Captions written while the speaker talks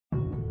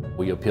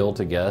We appeal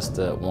to guests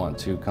that want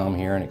to come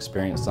here and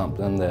experience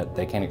something that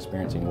they can't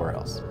experience anywhere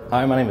else.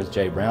 Hi, my name is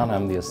Jay Brown.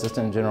 I'm the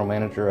Assistant General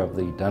Manager of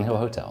the Dunhill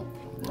Hotel.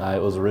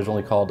 It was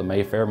originally called the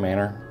Mayfair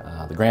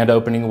Manor. The grand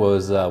opening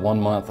was 1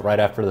 month right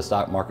after the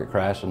stock market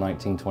crash in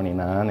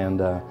 1929, and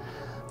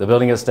the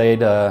building has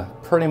stayed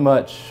pretty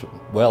much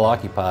well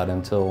occupied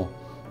until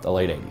the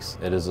late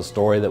 80s. It is a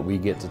story that we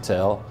get to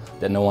tell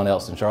that no one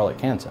else in Charlotte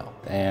can tell.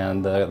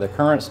 And the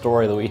current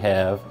story that we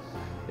have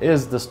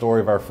is the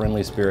story of our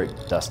friendly spirit,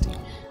 Dusty.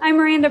 I'm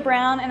Miranda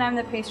Brown, and I'm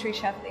the pastry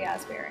chef at the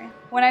Asbury.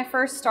 When I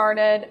first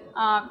started,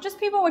 just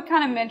people would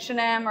kind of mention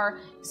him, or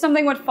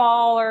something would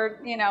fall, or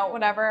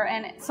whatever,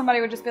 and somebody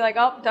would just be like,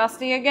 "Oh,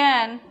 Dusty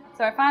again."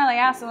 So I finally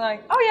asked them,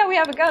 like, "Oh yeah, we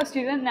have a ghost.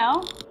 You didn't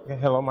know?"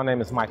 Hello, my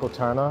name is Michael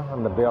Turner.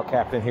 I'm the bell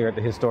captain here at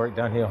the historic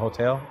Dunhill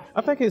Hotel.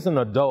 I think he's an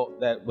adult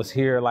that was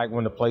here like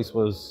when the place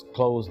was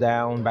closed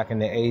down back in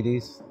the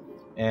 80s.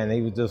 And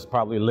he was just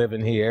probably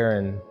living here,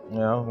 and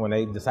when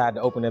they decided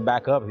to open it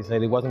back up, he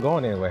said he wasn't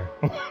going anywhere.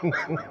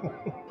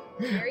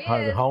 There he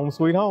is. Home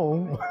sweet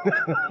home.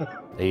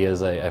 He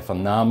is a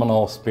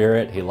phenomenal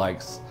spirit. He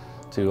likes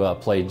to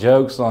play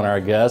jokes on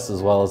our guests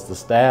as well as the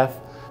staff.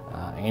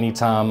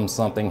 Anytime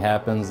something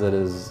happens that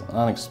is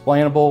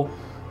unexplainable,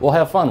 we'll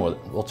have fun with it.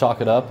 We'll chalk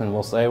it up and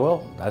we'll say,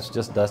 well, that's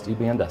just Dusty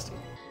being Dusty.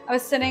 I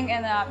was sitting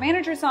in the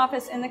manager's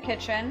office in the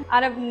kitchen.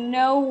 Out of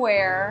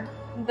nowhere,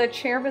 the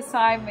chair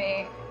beside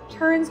me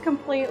turns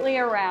completely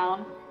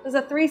around, does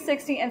a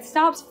 360 and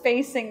stops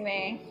facing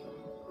me.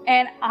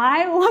 And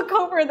I look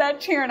over at that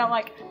chair and I'm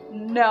like,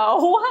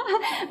 no.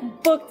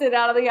 Booked it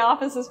out of the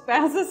office as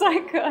fast as I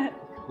could.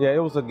 Yeah, it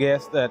was a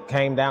guest that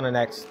came down and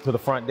asked to the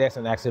front desk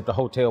and asked if the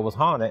hotel was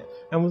haunted.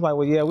 And was like,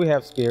 well, yeah, we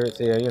have spirits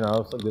here,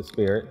 it's a good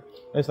spirit.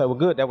 And it's like, well,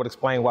 good, that would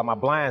explain why my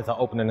blinds are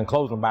opening and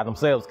closing by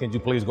themselves. Can you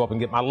please go up and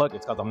get my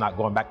luggage, because I'm not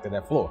going back to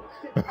that floor.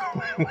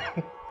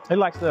 He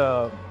likes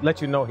to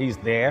let you know he's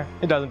there.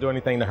 He doesn't do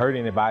anything to hurt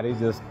anybody,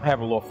 just have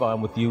a little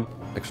fun with you.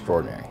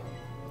 Extraordinary,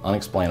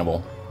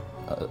 unexplainable,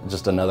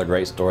 just another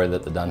great story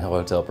that the Dunhill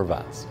Hotel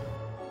provides.